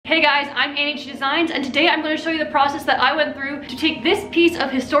Hey guys, I'm NH Designs, and today I'm going to show you the process that I went through to take this piece of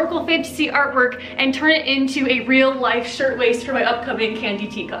historical fantasy artwork and turn it into a real life shirtwaist for my upcoming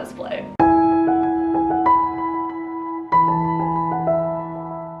Kandy Tea cosplay.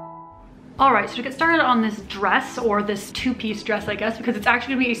 Alright, so to get started on this dress, or this two-piece dress I guess, because it's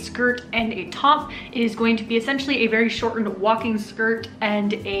actually going to be a skirt and a top, it is going to be essentially a very shortened walking skirt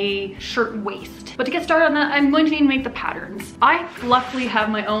and a shirt waist. But to get started on that, I'm going to need to make the patterns. I luckily have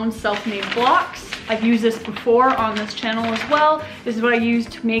my own self-made blocks. I've used this before on this channel as well. This is what I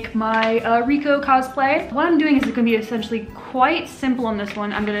used to make my Rico cosplay. What I'm doing is going to be essentially quite simple on this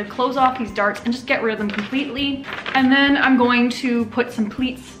one. I'm going to close off these darts and just get rid of them completely. And then I'm going to put some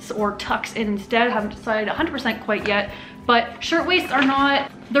pleats or tucks in instead. I haven't decided 100% quite yet. But shirtwaists are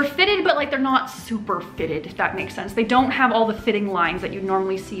not, they're fitted, but like they're not super fitted, if that makes sense. They don't have all the fitting lines that you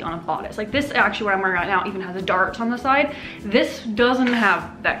normally see on a bodice. Like this actually, what I'm wearing right now, even has a dart on the side. This doesn't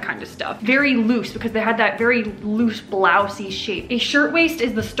have that kind of stuff. Very loose, because they had that very loose blousey shape. A shirtwaist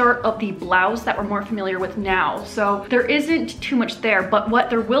is the start of the blouse that we're more familiar with now. So there isn't too much there, but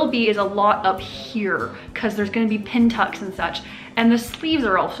what there will be is a lot up here, because there's gonna be pin tucks and such. And the sleeves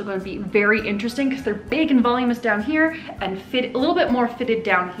are also going to be very interesting because they're big and voluminous down here and fit a little bit more fitted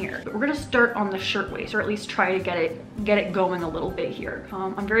down here. But we're going to start on the shirtwaist, or at least try to get it going a little bit here.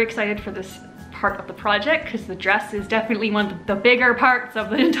 I'm very excited for this part of the project because the dress is definitely one of the bigger parts of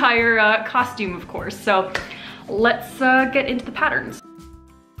the entire costume, of course. So let's get into the patterns.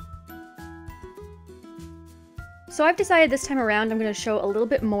 So I've decided this time around I'm going to show a little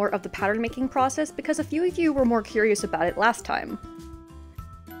bit more of the pattern making process because a few of you were more curious about it last time.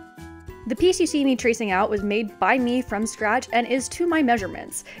 The piece you see me tracing out was made by me from scratch and is to my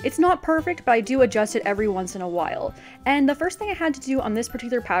measurements. It's not perfect, but I do adjust it every once in a while. And the first thing I had to do on this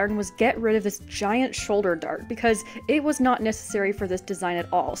particular pattern was get rid of this giant shoulder dart because it was not necessary for this design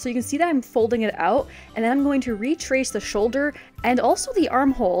at all. So you can see that I'm folding it out, and then I'm going to retrace the shoulder and also the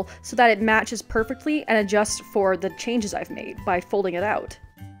armhole so that it matches perfectly and adjusts for the changes I've made by folding it out.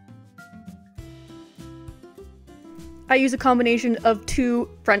 I use a combination of two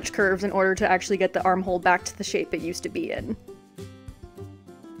French curves in order to actually get the armhole back to the shape it used to be in.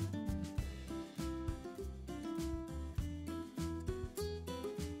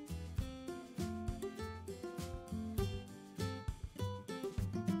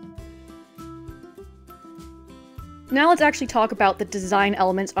 Now let's actually talk about the design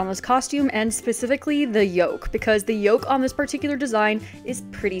elements on this costume, and specifically the yoke, because the yoke on this particular design is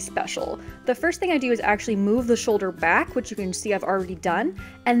pretty special. The first thing I do is actually move the shoulder back, which you can see I've already done,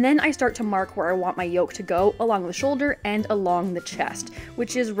 and then I start to mark where I want my yoke to go along the shoulder and along the chest,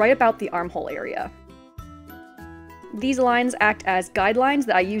 which is right about the armhole area. These lines act as guidelines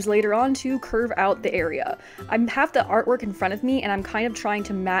that I use later on to curve out the area. I have the artwork in front of me and I'm kind of trying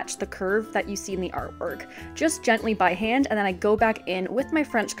to match the curve that you see in the artwork, just gently by hand, and then I go back in with my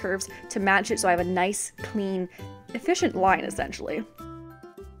French curves to match it so I have a nice, clean, efficient line essentially.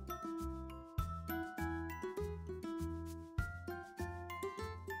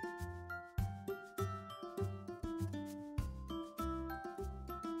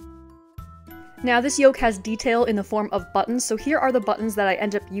 Now this yoke has detail in the form of buttons, so here are the buttons that I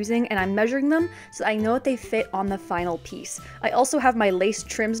end up using, and I'm measuring them so I know that they fit on the final piece. I also have my lace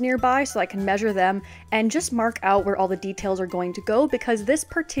trims nearby so I can measure them and just mark out where all the details are going to go because this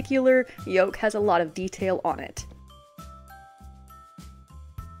particular yoke has a lot of detail on it.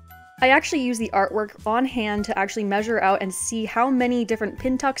 I actually use the artwork on hand to actually measure out and see how many different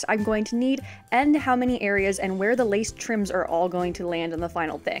pin tucks I'm going to need and how many areas and where the lace trims are all going to land in the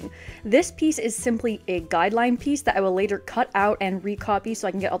final thing. This piece is simply a guideline piece that I will later cut out and recopy so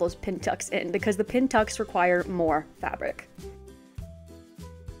I can get all those pin tucks in because the pin tucks require more fabric.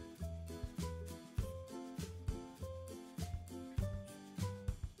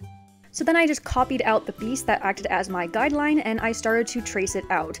 So then I just copied out the piece that acted as my guideline and I started to trace it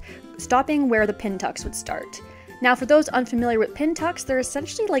out, stopping where the pin tucks would start. Now for those unfamiliar with pin tucks, they're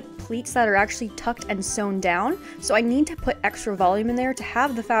essentially like pleats that are actually tucked and sewn down, so I need to put extra volume in there to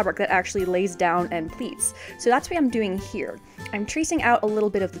have the fabric that actually lays down and pleats. So that's what I'm doing here. I'm tracing out a little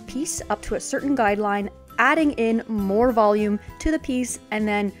bit of the piece up to a certain guideline, adding in more volume to the piece, and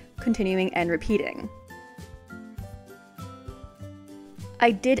then continuing and repeating. I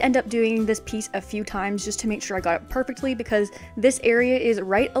did end up doing this piece a few times just to make sure I got it perfectly because this area is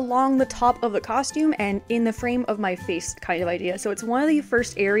right along the top of the costume and in the frame of my face kind of idea. So it's one of the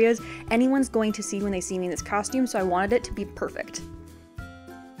first areas anyone's going to see when they see me in this costume, so I wanted it to be perfect.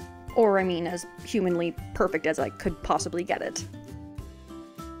 Or I mean, as humanly perfect as I could possibly get it.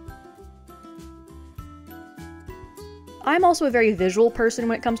 I'm also a very visual person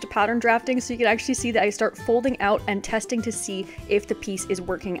when it comes to pattern drafting, so you can actually see that I start folding out and testing to see if the piece is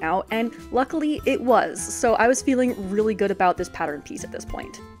working out, and luckily it was, so I was feeling really good about this pattern piece at this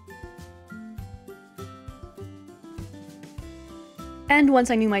point. And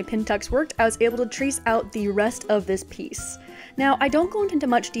once I knew my pin tucks worked, I was able to trace out the rest of this piece. Now, I don't go into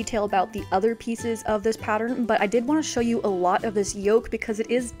much detail about the other pieces of this pattern, but I did want to show you a lot of this yoke because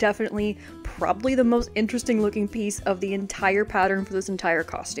it is definitely probably the most interesting looking piece of the entire pattern for this entire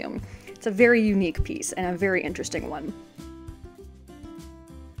costume. It's a very unique piece and a very interesting one.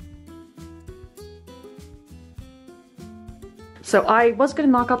 So I was going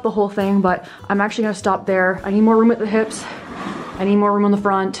to knock up the whole thing, but I'm actually going to stop there. I need more room at the hips. I need more room on the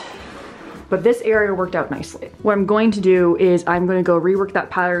front. But this area worked out nicely. What I'm going to do is I'm going to go rework that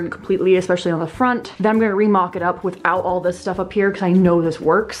pattern completely, especially on the front. Then I'm going to remock it up without all this stuff up here because I know this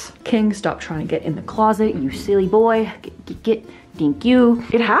works. King, stop trying to get in the closet, you silly boy. Get. Thank you.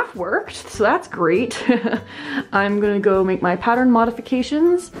 It half worked, so that's great. I'm gonna go make my pattern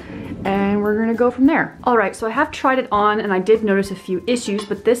modifications and we're gonna go from there. All right, so I have tried it on and I did notice a few issues,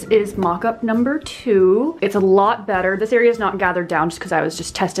 but this is mock-up number 2. It's a lot better. This area is not gathered down just because I was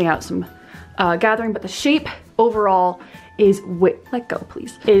just testing out some gathering, but the shape overall is let go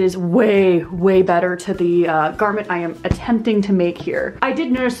please. It is way better to the garment I am attempting to make here. I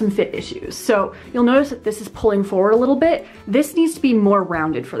did notice some fit issues. So you'll notice that this is pulling forward a little bit. This needs to be more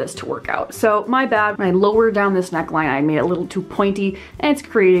rounded for this to work out. So my bad, when I lowered down this neckline, I made it a little too pointy and it's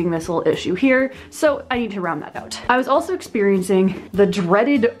creating this little issue here. So I need to round that out. I was also experiencing the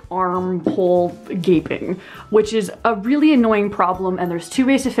dreaded armhole gaping, which is a really annoying problem, and there's 2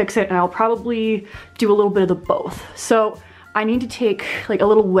 ways to fix it, and I'll probably do a little bit of the both. So I need to take like a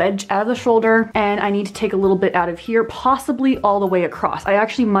little wedge out of the shoulder and I need to take a little bit out of here, possibly all the way across. I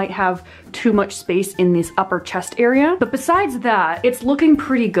actually might have too much space in this upper chest area. But besides that, it's looking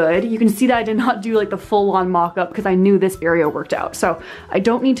pretty good. You can see that I did not do like the full-on mock-up because I knew this area worked out. So I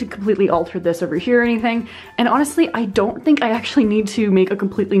don't need to completely alter this over here or anything. And honestly, I don't think I actually need to make a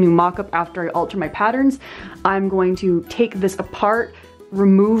completely new mock-up after I alter my patterns. I'm going to take this apart,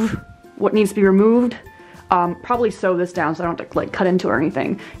 remove what needs to be removed, probably sew this down so I don't have to like cut into it or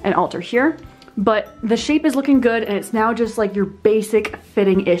anything, and alter here. But the shape is looking good and it's now just like your basic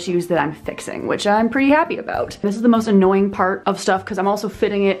fitting issues that I'm fixing, which I'm pretty happy about. This is the most annoying part of stuff because I'm also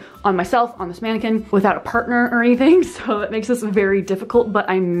fitting it on myself, on this mannequin, without a partner or anything, so that makes this very difficult, but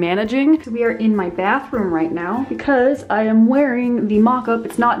I'm managing. So we are in my bathroom right now because I am wearing the mock-up.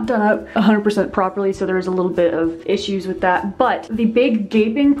 It's not done up 100% properly, so there's a little bit of issues with that, but the big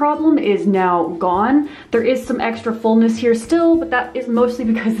gaping problem is now gone. There is some extra fullness here still, but that is mostly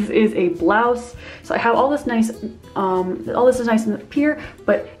because this is a blouse. So I have all this nice, all this is nice up here,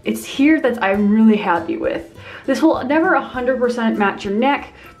 but it's here that I'm really happy with. This will never 100% match your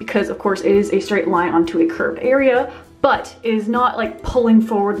neck because of course it is a straight line onto a curved area, but it is not like pulling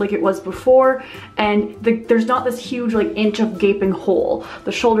forward like it was before, and there's not this huge like inch of gaping hole.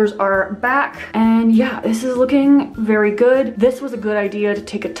 The shoulders are back, and yeah, this is looking very good. This was a good idea to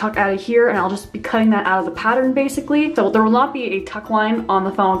take a tuck out of here, and I'll just be cutting that out of the pattern basically. So there will not be a tuck line on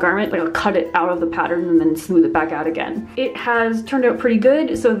the final garment, but I'll cut it out of the pattern and then smooth it back out again. It has turned out pretty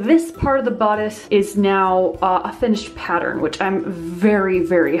good. So this part of the bodice is now a finished pattern, which I'm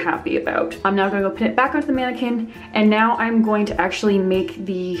very happy about. I'm now gonna go pin it back onto the mannequin, and now I'm going to actually make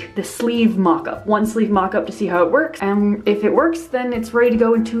the sleeve mock-up, one sleeve mock-up, to see how it works. And if it works, then it's ready to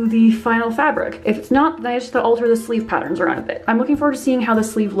go into the final fabric. If it's not, then I just have to alter the sleeve patterns around a bit. I'm looking forward to seeing how the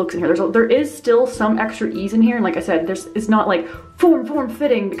sleeve looks in here. There is still some extra ease in here, and like I said, it's not like form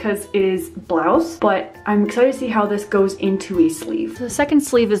fitting because it is blouse, but I'm excited to see how this goes into a sleeve. So the second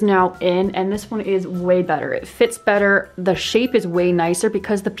sleeve is now in, and this one is way better. It fits better. The shape is way nicer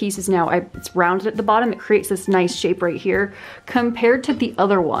because the piece is now, it's rounded at the bottom. It creates this nice shape right here compared to the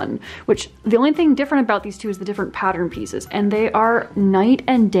other one, which the only thing different about these two is the different pattern pieces, and they are night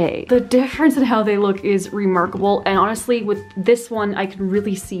and day. The difference in how they look is remarkable, and honestly with this one I can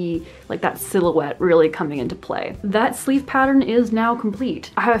really see like that silhouette really coming into play. That sleeve pattern is now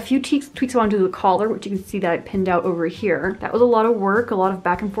complete. I have a few tweaks I want to do to the collar, which you can see that I pinned out over here. That was a lot of work, a lot of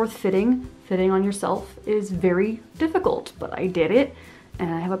back and forth fitting. Fitting on yourself is very difficult, but I did it,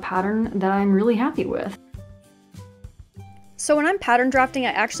 and I have a pattern that I'm really happy with. So when I'm pattern drafting,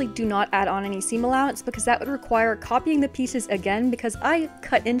 I actually do not add on any seam allowance because that would require copying the pieces again because I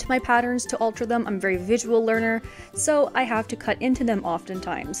cut into my patterns to alter them. I'm a very visual learner, so I have to cut into them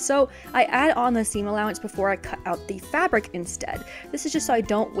oftentimes. So I add on the seam allowance before I cut out the fabric instead. This is just so I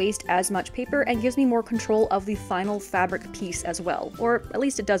don't waste as much paper and gives me more control of the final fabric piece as well, or at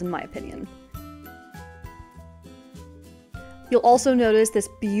least it does in my opinion. You'll also notice this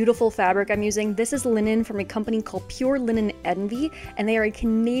beautiful fabric I'm using. This is linen from a company called Pure Linen Envy, and they are a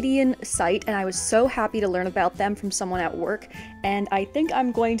Canadian site, and I was so happy to learn about them from someone at work, and I think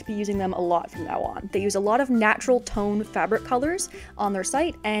I'm going to be using them a lot from now on. They use a lot of natural tone fabric colors on their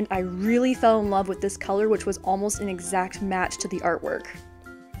site, and I really fell in love with this color, which was almost an exact match to the artwork.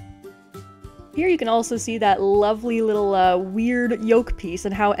 Here you can also see that lovely little weird yoke piece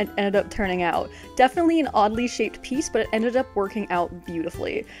and how it ended up turning out. Definitely an oddly shaped piece, but it ended up working out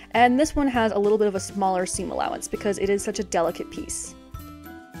beautifully. And this one has a little bit of a smaller seam allowance because it is such a delicate piece.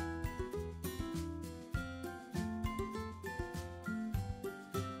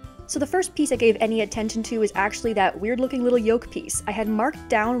 So the first piece I gave any attention to is actually that weird looking little yoke piece. I had marked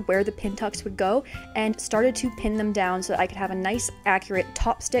down where the pin tucks would go and started to pin them down so that I could have a nice accurate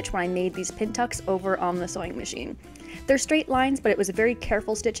top stitch when I made these pin tucks over on the sewing machine. They're straight lines, but it was a very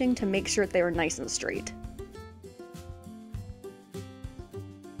careful stitching to make sure that they were nice and straight.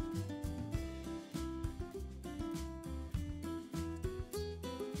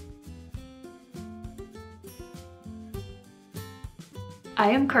 I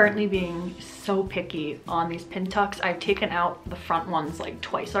am currently being so picky on these pin tucks. I've taken out the front ones like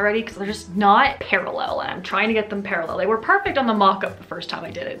twice already because they're just not parallel, and I'm trying to get them parallel. They were perfect on the mock-up the first time I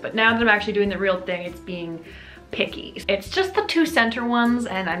did it, but now that I'm actually doing the real thing, it's being picky. It's just the two center ones,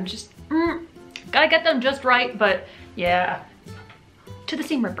 and I'm just, gotta get them just right, but yeah, to the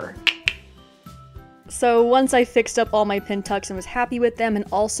seam ripper. So once I fixed up all my pin tucks and was happy with them, and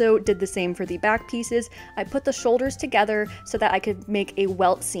also did the same for the back pieces, I put the shoulders together so that I could make a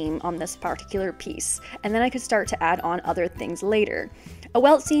welt seam on this particular piece, and then I could start to add on other things later. A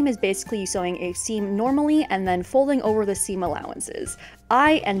welt seam is basically sewing a seam normally and then folding over the seam allowances.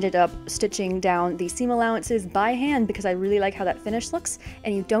 I ended up stitching down the seam allowances by hand because I really like how that finish looks,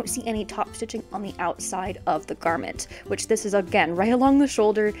 and you don't see any top stitching on the outside of the garment, which this is again right along the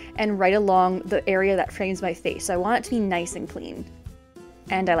shoulder and right along the area that frames my face, so I want it to be nice and clean.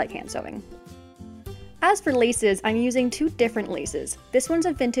 And I like hand sewing. As for laces, I'm using two different laces. This one's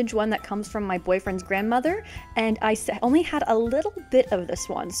a vintage one that comes from my boyfriend's grandmother, and I only had a little bit of this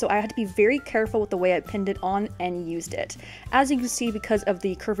one, so I had to be very careful with the way I pinned it on and used it. As you can see, because of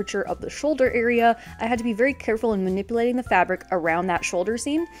the curvature of the shoulder area, I had to be very careful in manipulating the fabric around that shoulder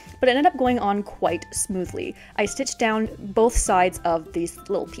seam, but it ended up going on quite smoothly. I stitched down both sides of this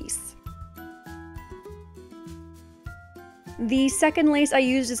little piece. The second lace I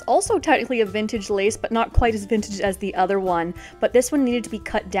used is also technically a vintage lace, but not quite as vintage as the other one, but this one needed to be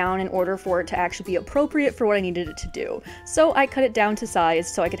cut down in order for it to actually be appropriate for what I needed it to do. So I cut it down to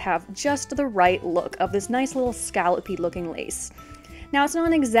size so I could have just the right look of this nice little scallopy looking lace. Now it's not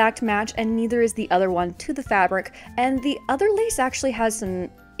an exact match, and neither is the other one to the fabric, and the other lace actually has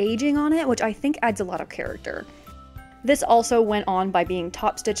some aging on it, which I think adds a lot of character. This also went on by being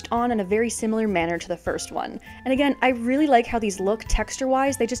top stitched on in a very similar manner to the first one. And again, I really like how these look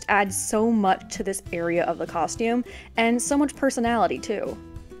texture-wise. They just add so much to this area of the costume, and so much personality too.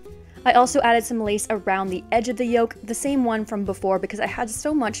 I also added some lace around the edge of the yoke, the same one from before, because I had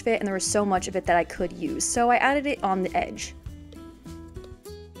so much of it and there was so much of it that I could use, so I added it on the edge.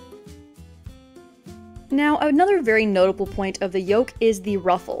 Now, another very notable point of the yoke is the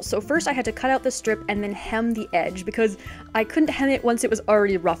ruffle. So first I had to cut out the strip and then hem the edge because I couldn't hem it once it was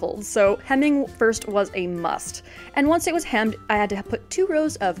already ruffled. So hemming first was a must. And once it was hemmed, I had to put 2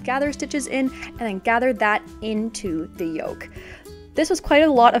 rows of gather stitches in and then gather that into the yoke. This was quite a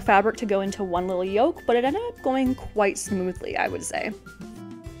lot of fabric to go into one little yoke, but it ended up going quite smoothly, I would say.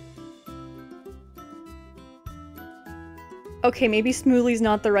 Okay, maybe smoothly is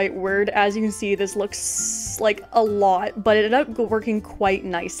not the right word. As you can see, this looks like a lot, but it ended up working quite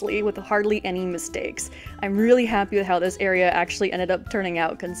nicely with hardly any mistakes. I'm really happy with how this area actually ended up turning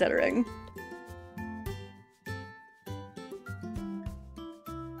out, considering.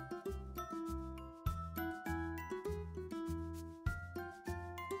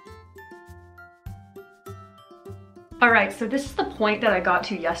 Alright, so this is the point that I got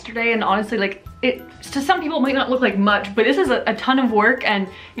to yesterday, and honestly, like, it to some people might not look like much, but this is a ton of work, and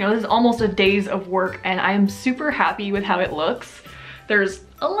you know, this is almost a day's of work, and I am super happy with how it looks. There's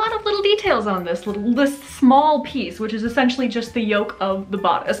a lot of little details on this small piece, which is essentially just the yoke of the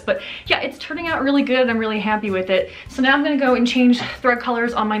bodice, but yeah, it's turning out really good. I'm really happy with it. So now I'm gonna go and change thread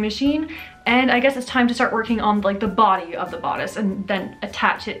colors on my machine, and I guess it's time to start working on like the body of the bodice and then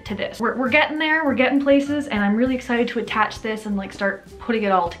attach it to this. We're getting there, we're getting places, and I'm really excited to attach this and like start putting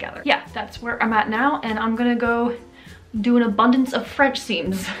it all together. Yeah, that's where I'm at now, and I'm gonna go do an abundance of French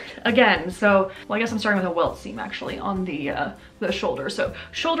seams again. So, well, I guess I'm starting with a welt seam actually on the shoulder. So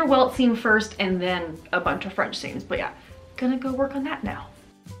shoulder welt seam first and then a bunch of French seams, but yeah. gonna go work on that now.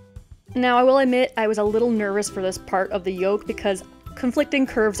 Now, I will admit I was a little nervous for this part of the yoke because conflicting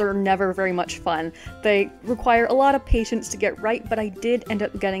curves are never very much fun. They require a lot of patience to get right, but I did end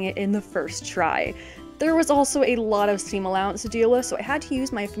up getting it in the first try. There was also a lot of seam allowance to deal with, so I had to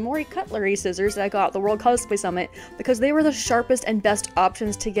use my Femori cutlery scissors that I got at the World Cosplay Summit because they were the sharpest and best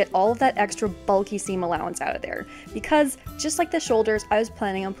options to get all of that extra bulky seam allowance out of there. Because, just like the shoulders, I was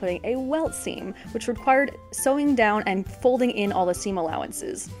planning on putting a welt seam, which required sewing down and folding in all the seam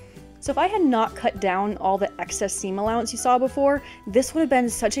allowances. So if I had not cut down all the excess seam allowance you saw before, this would have been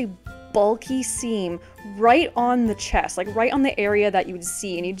such a bulky seam right on the chest, like right on the area that you would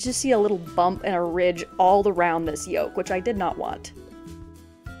see, and you'd just see a little bump and a ridge all around this yoke, which I did not want.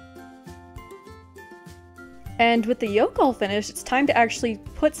 And with the yoke all finished, it's time to actually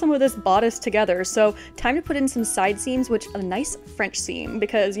put some of this bodice together. So time to put in some side seams, which a nice French seam,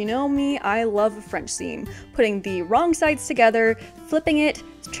 because you know me, I love a French seam. Putting the wrong sides together, flipping it,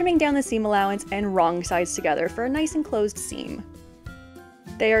 trimming down the seam allowance, and wrong sides together for a nice enclosed seam.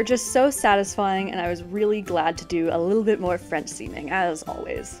 They are just so satisfying, and I was really glad to do a little bit more French seaming, as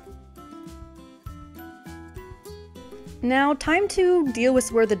always. Now, time to deal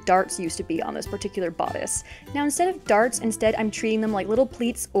with where the darts used to be on this particular bodice. Now, instead of darts, I'm treating them like little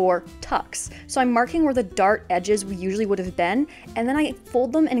pleats or tucks. So I'm marking where the dart edges usually would have been, and then I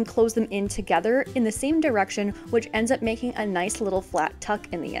fold them and enclose them in together in the same direction, which ends up making a nice little flat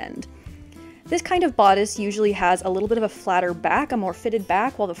tuck in the end. This kind of bodice usually has a little bit of a flatter back, a more fitted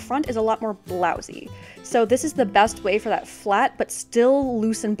back, while the front is a lot more blousy. So this is the best way for that flat but still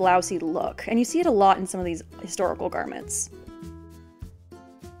loose and blousy look, and you see it a lot in some of these historical garments.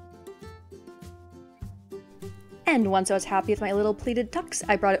 And once I was happy with my little pleated tucks,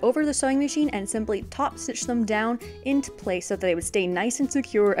 I brought it over to the sewing machine and simply top stitched them down into place so that they would stay nice and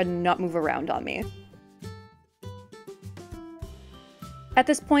secure and not move around on me. At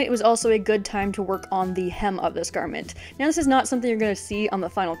this point, it was also a good time to work on the hem of this garment. Now, this is not something you're going to see on the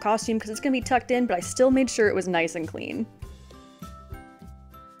final costume because it's going to be tucked in, but I still made sure it was nice and clean.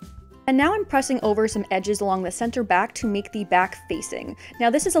 And now I'm pressing over some edges along the center back to make the back facing. Now,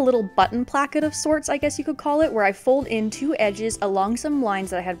 this is a little button placket of sorts, I guess you could call it, where I fold in two edges along some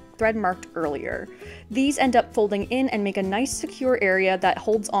lines that I had thread marked earlier. These end up folding in and make a nice secure area that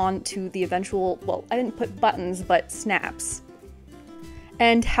holds on to the eventual, well, I didn't put buttons, but snaps.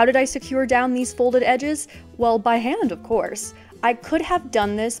 And how did I secure down these folded edges? Well, by hand, of course. I could have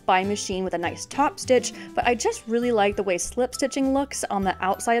done this by machine with a nice top stitch, but I just really like the way slip stitching looks on the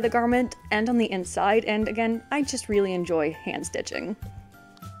outside of the garment and on the inside, and again, I just really enjoy hand stitching.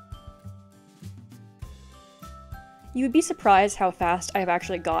 You would be surprised how fast I've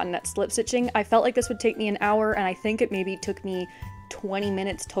actually gotten at slip stitching. I felt like this would take me an hour, and I think it maybe took me 20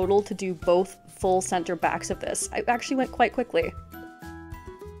 minutes total to do both full center backs of this. I actually went quite quickly.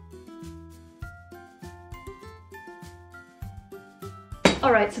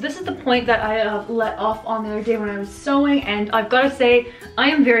 Alright, so this is the point that I let off on the other day when I was sewing, and I've got to say,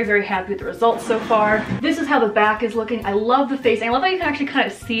 I am very, very happy with the results so far. This is how the back is looking. I love the facing. I love how you can actually kind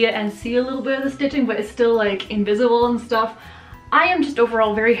of see it and see a little bit of the stitching, but it's still like invisible and stuff. I am just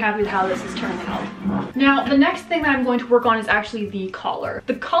overall very happy with how this is turning out. Now, the next thing that I'm going to work on is actually the collar.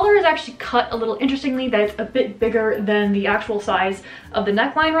 The collar is actually cut a little interestingly, that it's a bit bigger than the actual size of the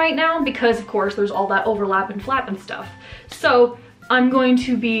neckline right now, because of course there's all that overlap and flap and stuff. So I'm going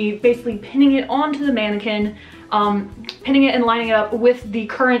to be basically pinning it onto the mannequin, pinning it and lining it up with the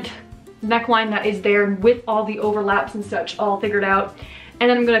current neckline that is there with all the overlaps and such all figured out, and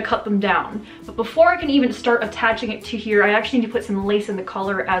then I'm going to cut them down. But before I can even start attaching it to here, I actually need to put some lace in the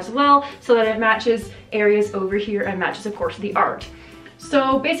collar as well so that it matches areas over here and matches, of course, the art.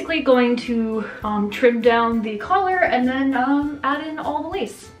 So basically going to trim down the collar and then add in all the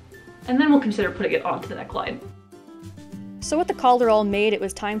lace. And then we'll consider putting it onto the neckline. So with the collar all made, it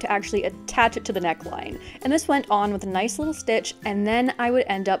was time to actually attach it to the neckline. And this went on with a nice little stitch, and then I would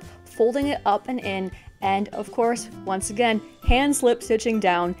end up folding it up and in, and of course, once again, hand slip stitching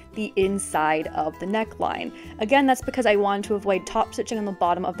down the inside of the neckline. Again, that's because I wanted to avoid top stitching on the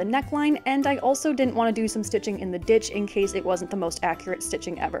bottom of the neckline, and I also didn't want to do some stitching in the ditch in case it wasn't the most accurate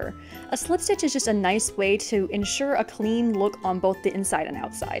stitching ever. A slip stitch is just a nice way to ensure a clean look on both the inside and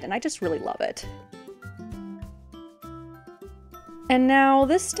outside, and I just really love it. And now,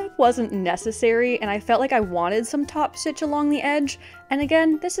 this step wasn't necessary, and I felt like I wanted some top stitch along the edge, and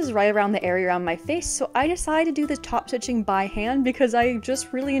again, this is right around the area around my face, so I decided to do the top stitching by hand because I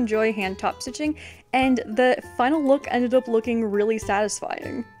just really enjoy hand top stitching, and the final look ended up looking really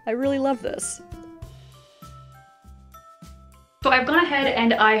satisfying. I really love this. So I've gone ahead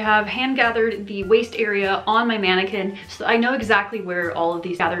and I have hand gathered the waist area on my mannequin so that I know exactly where all of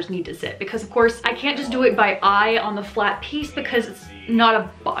these gathers need to sit, because of course I can't just do it by eye on the flat piece because it's not a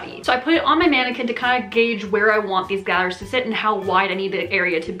body. So I put it on my mannequin to kind of gauge where I want these gathers to sit and how wide I need the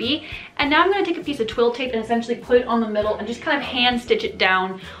area to be. And now I'm going to take a piece of twill tape and essentially put it on the middle and just kind of hand stitch it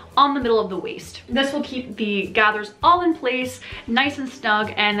down on the middle of the waist. This will keep the gathers all in place, nice and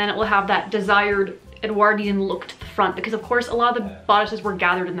snug, and then it will have that desired Edwardian look to the front, because of course a lot of the bodices were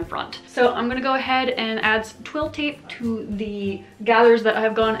gathered in the front. So I'm gonna go ahead and add some twill tape to the gathers that I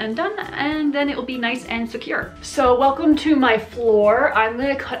have gone and done, and then it will be nice and secure. So welcome to my floor. I'm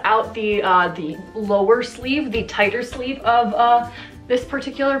gonna cut out the lower sleeve, the tighter sleeve of this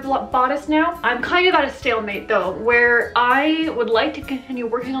particular bodice now. I'm kind of at a stalemate though, where I would like to continue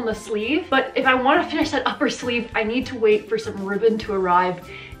working on the sleeve, but if I want to finish that upper sleeve, I need to wait for some ribbon to arrive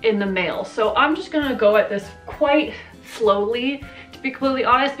in the mail. So I'm just gonna go at this quite slowly, to be completely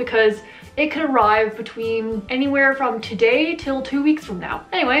honest, because it could arrive between anywhere from today till 2 weeks from now.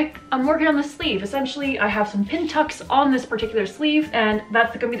 Anyway, I'm working on the sleeve. Essentially, I have some pin tucks on this particular sleeve, and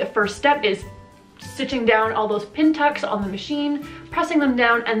that's gonna be the first step, is stitching down all those pin tucks on the machine, pressing them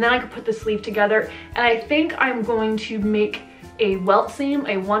down, and then I can put the sleeve together. And I think I'm going to make a welt seam,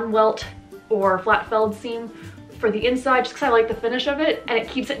 a one welt or flat felled seam for the inside, just because I like the finish of it, and it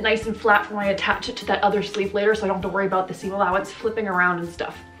keeps it nice and flat for when I attach it to that other sleeve later, so I don't have to worry about the seam allowance flipping around and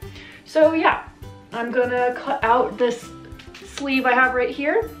stuff. So yeah, I'm gonna cut out this sleeve I have right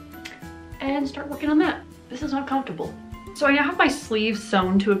here and start working on that. This is not comfortable. So I now have my sleeves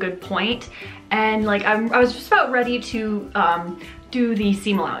sewn to a good point, and like I was just about ready to do the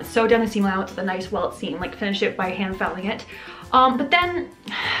seam allowance. Sew down the seam allowance with a nice welt seam, like finish it by hand felling it. But then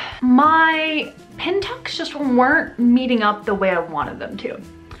my pin tucks just weren't meeting up the way I wanted them to.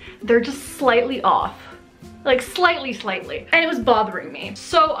 They're just slightly off. Like slightly, and it was bothering me.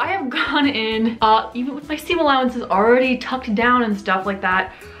 So I have gone in, even with my seam allowances already tucked down and stuff like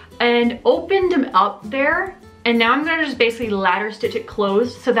that, and opened them up there. And now I'm gonna just basically ladder stitch it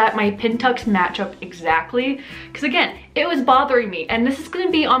closed so that my pin tucks match up exactly. Because again, it was bothering me, and this is gonna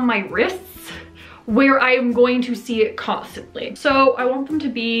be on my wrists where I'm going to see it constantly. So I want them to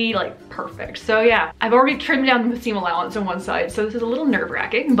be like perfect. So yeah, I've already trimmed down the seam allowance on one side, so this is a little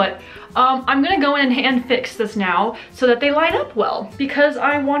nerve-wracking, but I'm gonna go in and hand fix this now so that they line up well, because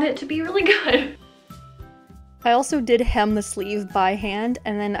I want it to be really good. I also did hem the sleeve by hand,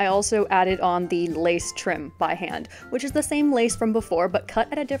 and then I also added on the lace trim by hand, which is the same lace from before but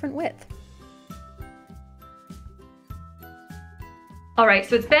cut at a different width. Alright,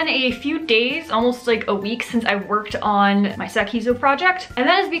 so it's been a few days, almost like a week, since I worked on my Sakizo project. And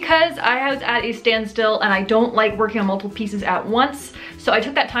that is because I was at a standstill and I don't like working on multiple pieces at once. So I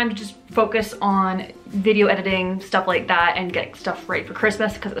took that time to just focus on video editing, stuff like that, and get stuff ready for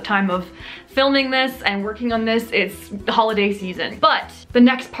Christmas, because at the time of filming this and working on this, it's the holiday season. But the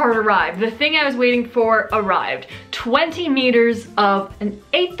next part arrived. The thing I was waiting for arrived. 20 meters of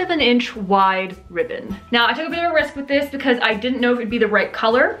 1/8 of an inch wide ribbon. Now, I took a bit of a risk with this because I didn't know if it'd be the right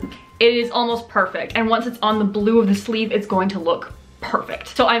color. It is almost perfect, and once it's on the blue of the sleeve, it's going to look perfect.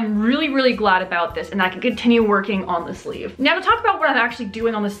 So I'm really glad about this, and I can continue working on the sleeve. Now to talk about what I'm actually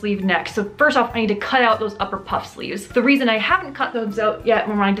doing on the sleeve next. So first off, I need to cut out those upper puff sleeves. The reason I haven't cut those out yet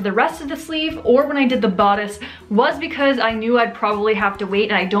when I did the rest of the sleeve or when I did the bodice was because I knew I'd probably have to wait,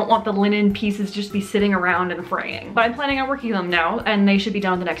 and I don't want the linen pieces just be sitting around and fraying. But I'm planning on working them now, and they should be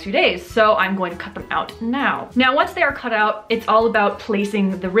done in the next few days, so I'm going to cut them out now. Now once they are cut out, it's all about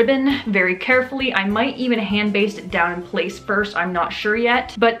placing the ribbon very carefully. I might even hand baste it down in place first, I'm not sure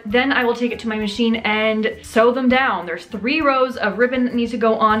yet, but then I will take it to my machine and sew them down. There's 3 rows of ribbon that needs to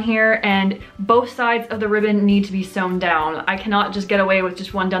go on here, and both sides of the ribbon need to be sewn down. I cannot just get away with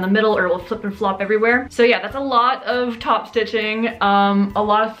just one down the middle or it will flip and flop everywhere. So yeah, that's a lot of top stitching, a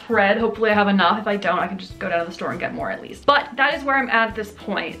lot of thread. Hopefully I have enough. If I don't, I can just go down to the store and get more at least. But that is where I'm at this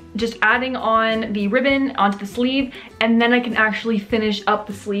point. Just adding on the ribbon onto the sleeve, and then I can actually finish up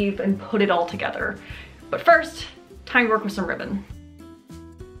the sleeve and put it all together. But first, time to work with some ribbon.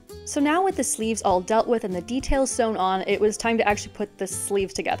 So now with the sleeves all dealt with and the details sewn on, it was time to actually put the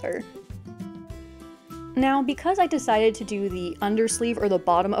sleeves together. Now, because I decided to do the undersleeve or the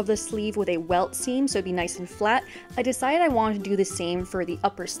bottom of the sleeve with a welt seam so it'd be nice and flat, I decided I wanted to do the same for the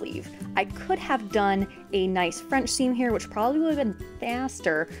upper sleeve. I could have done a nice French seam here, which probably would have been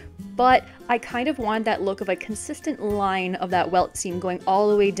faster, but I kind of wanted that look of a consistent line of that welt seam going all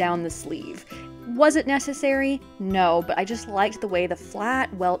the way down the sleeve. Was it necessary? No, but I just liked the way the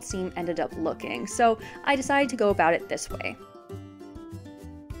flat welt seam ended up looking, so I decided to go about it this way.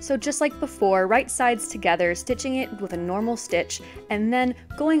 So just like before, right sides together, stitching it with a normal stitch, and then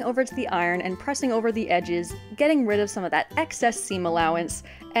going over to the iron and pressing over the edges, getting rid of some of that excess seam allowance,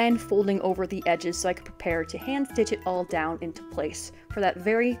 and folding over the edges so I could prepare to hand stitch it all down into place for that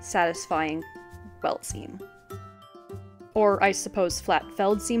very satisfying welt seam. Or I suppose flat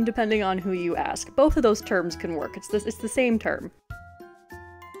felled seam, depending on who you ask. Both of those terms can work, it's the same term.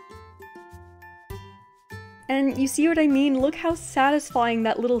 And you see what I mean? Look how satisfying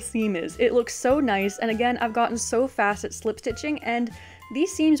that little seam is. It looks so nice, and again, I've gotten so fast at slip stitching, and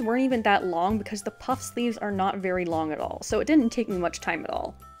these seams weren't even that long because the puff sleeves are not very long at all, so it didn't take me much time at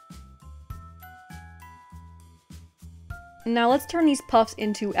all. Now let's turn these puffs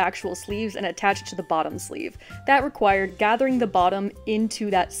into actual sleeves and attach it to the bottom sleeve. That required gathering the bottom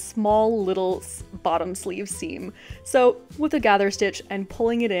into that small little bottom sleeve seam. So with a gather stitch and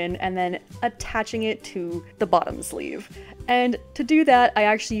pulling it in and then attaching it to the bottom sleeve. And to do that, I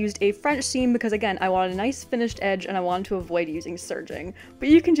actually used a French seam because again, I wanted a nice finished edge and I wanted to avoid using serging. But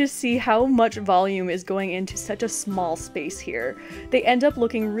you can just see how much volume is going into such a small space here. They end up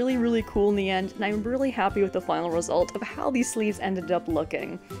looking really, really cool in the end, and I'm really happy with the final result of how these sleeves ended up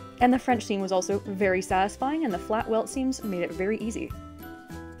looking. And the French seam was also very satisfying, and the flat welt seams made it very easy.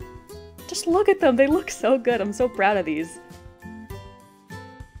 Just look at them, they look so good, I'm so proud of these.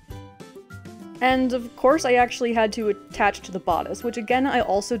 And of course I actually had to attach to the bodice, which again I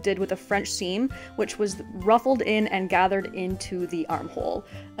also did with a French seam, which was ruffled in and gathered into the armhole.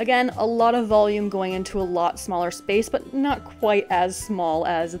 Again, a lot of volume going into a lot smaller space, but not quite as small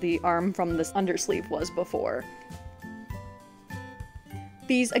as the arm from this undersleeve was before.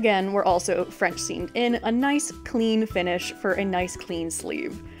 These again were also French seamed in, a nice clean finish for a nice clean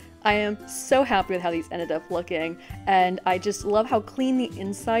sleeve. I am so happy with how these ended up looking, and I just love how clean the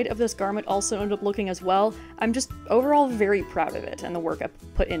inside of this garment also ended up looking as well. I'm just overall very proud of it and the work I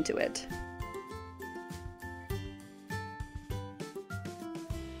put into it.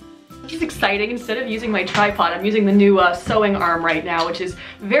 Which is exciting. Instead of using my tripod, I'm using the new sewing arm right now, which is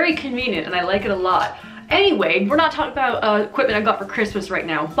very convenient and I like it a lot. Anyway, we're not talking about equipment I got for Christmas right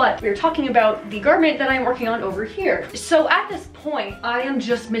now, but we're talking about the garment that I'm working on over here. So at this point, I am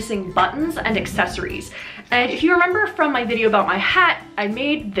just missing buttons and accessories. And if you remember from my video about my hat, I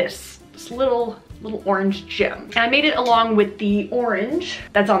made this little orange gem. And I made it along with the orange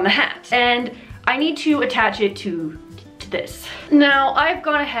that's on the hat. And I need to attach it to this. Now I've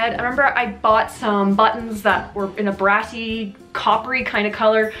gone ahead, I remember I bought some buttons that were in a brassy, coppery kind of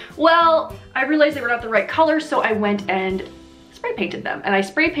color. Well, I realized they were not the right color, so I went and spray painted them. And I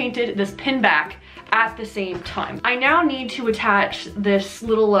spray painted this pin back at the same time. I now need to attach this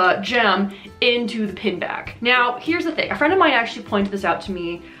little gem into the pin back. Now, here's the thing. A friend of mine actually pointed this out to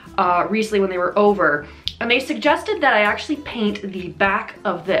me recently when they were over, and they suggested that I actually paint the back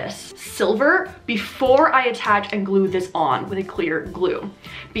of this silver before I attach and glue this on with a clear glue.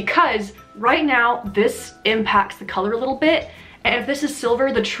 Because right now, this impacts the color a little bit, and if this is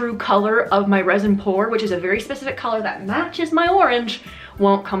silver, the true color of my resin pour, which is a very specific color that matches my orange,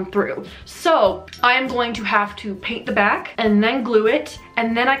 won't come through. So I am going to have to paint the back and then glue it,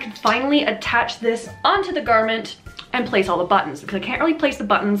 and then I can finally attach this onto the garment and place all the buttons, because I can't really place the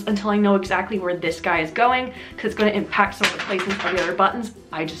buttons until I know exactly where this guy is going, because it's going to impact some of the placements of the other buttons.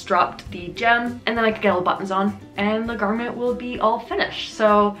 I just dropped the gem, and then I can get all the buttons on, and the garment will be all finished.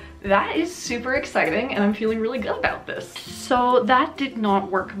 So that is super exciting, and I'm feeling really good about this. So that did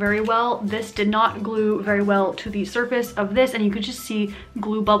not work very well. This did not glue very well to the surface of this, and you could just see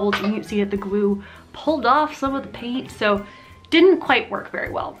glue bubbles, and you can see that the glue pulled off some of the paint, so didn't quite work very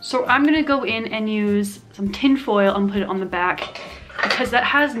well. So I'm gonna go in and use some tin foil and put it on the back, because that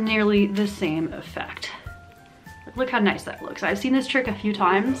has nearly the same effect. Look how nice that looks. I've seen this trick a few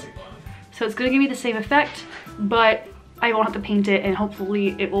times, so it's gonna give me the same effect, but I won't have to paint it, and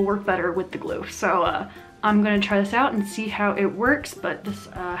hopefully it will work better with the glue. So I'm gonna try this out and see how it works, but this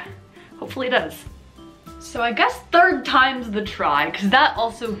hopefully it does. So I guess third time's the try, because that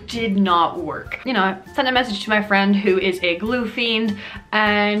also did not work. You know, I sent a message to my friend who is a glue fiend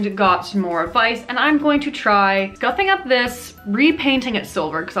and got some more advice, and I'm going to try scuffing up this, repainting it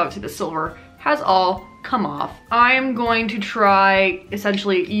silver, because obviously the silver has all come off. I'm going to try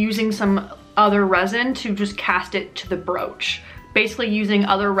essentially using some other resin to just cast it to the brooch. Basically using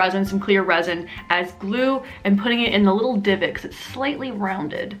other resin, some clear resin as glue, and putting it in the little divot because it's slightly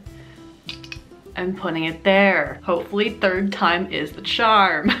rounded. And putting it there. Hopefully third time is the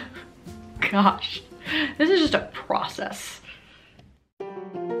charm. Gosh, this is just a process.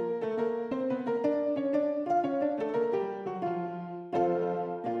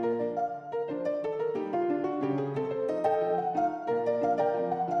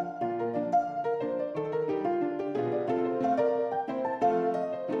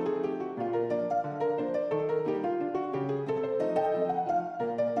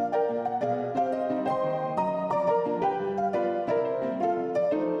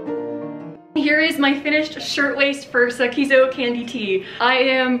 Here is my finished shirtwaist for Sakizo Kandy Tea. I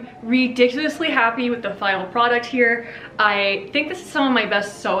am ridiculously happy with the final product here. I think this is some of my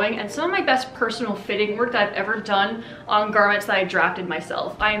best sewing and some of my best personal fitting work that I've ever done on garments that I drafted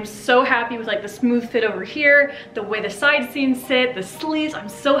myself. I am so happy with like the smooth fit over here, the way the side seams sit, the sleeves. I'm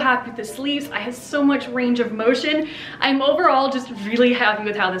so happy with the sleeves. I have so much range of motion. I'm overall just really happy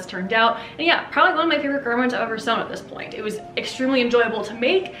with how this turned out. And yeah, probably one of my favorite garments I've ever sewn at this point. It was extremely enjoyable to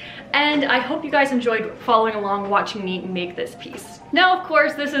make, and I hope you guys enjoyed following along watching me make this piece. Now, of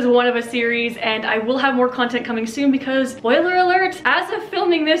course, this is one of a series, and I will have more content coming soon because, spoiler alert, as of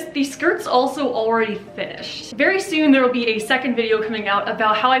filming this, the skirt's also already finished. Very soon there will be a second video coming out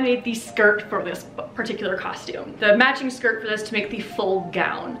about how I made the skirt for this particular costume. The matching skirt for this to make the full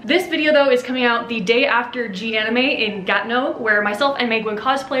gown. This video though is coming out the day after G Anime in Gatineau, where myself and Megwin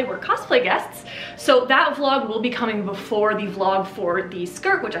Cosplay were cosplay guests. So that vlog will be coming before the vlog for the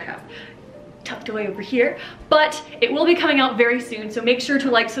skirt, which I have tucked away over here, but it will be coming out very soon, so make sure to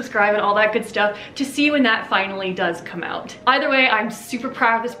like, subscribe, and all that good stuff to see when that finally does come out. Either way, I'm super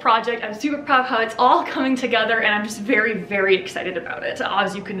proud of this project. I'm super proud of how it's all coming together, and I'm just very, very excited about it,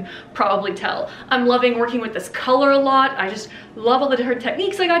 as you can probably tell. I'm loving working with this color a lot. I just love all the different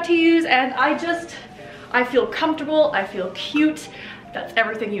techniques I got to use, and I feel comfortable, I feel cute. That's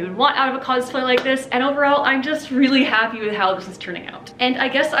everything you would want out of a cosplay like this, and overall, I'm just really happy with how this is turning out. And I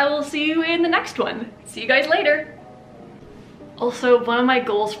guess I will see you in the next one. See you guys later! Also, one of my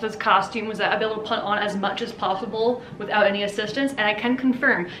goals for this costume was that I'd be able to put on as much as possible without any assistance, and I can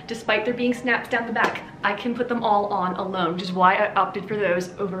confirm, despite there being snaps down the back, I can put them all on alone, which is why I opted for those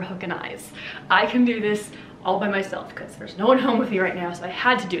over hook and eyes. I can do this all by myself, because there's no one home with me right now, so I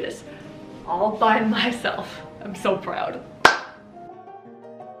had to do this all by myself. I'm so proud.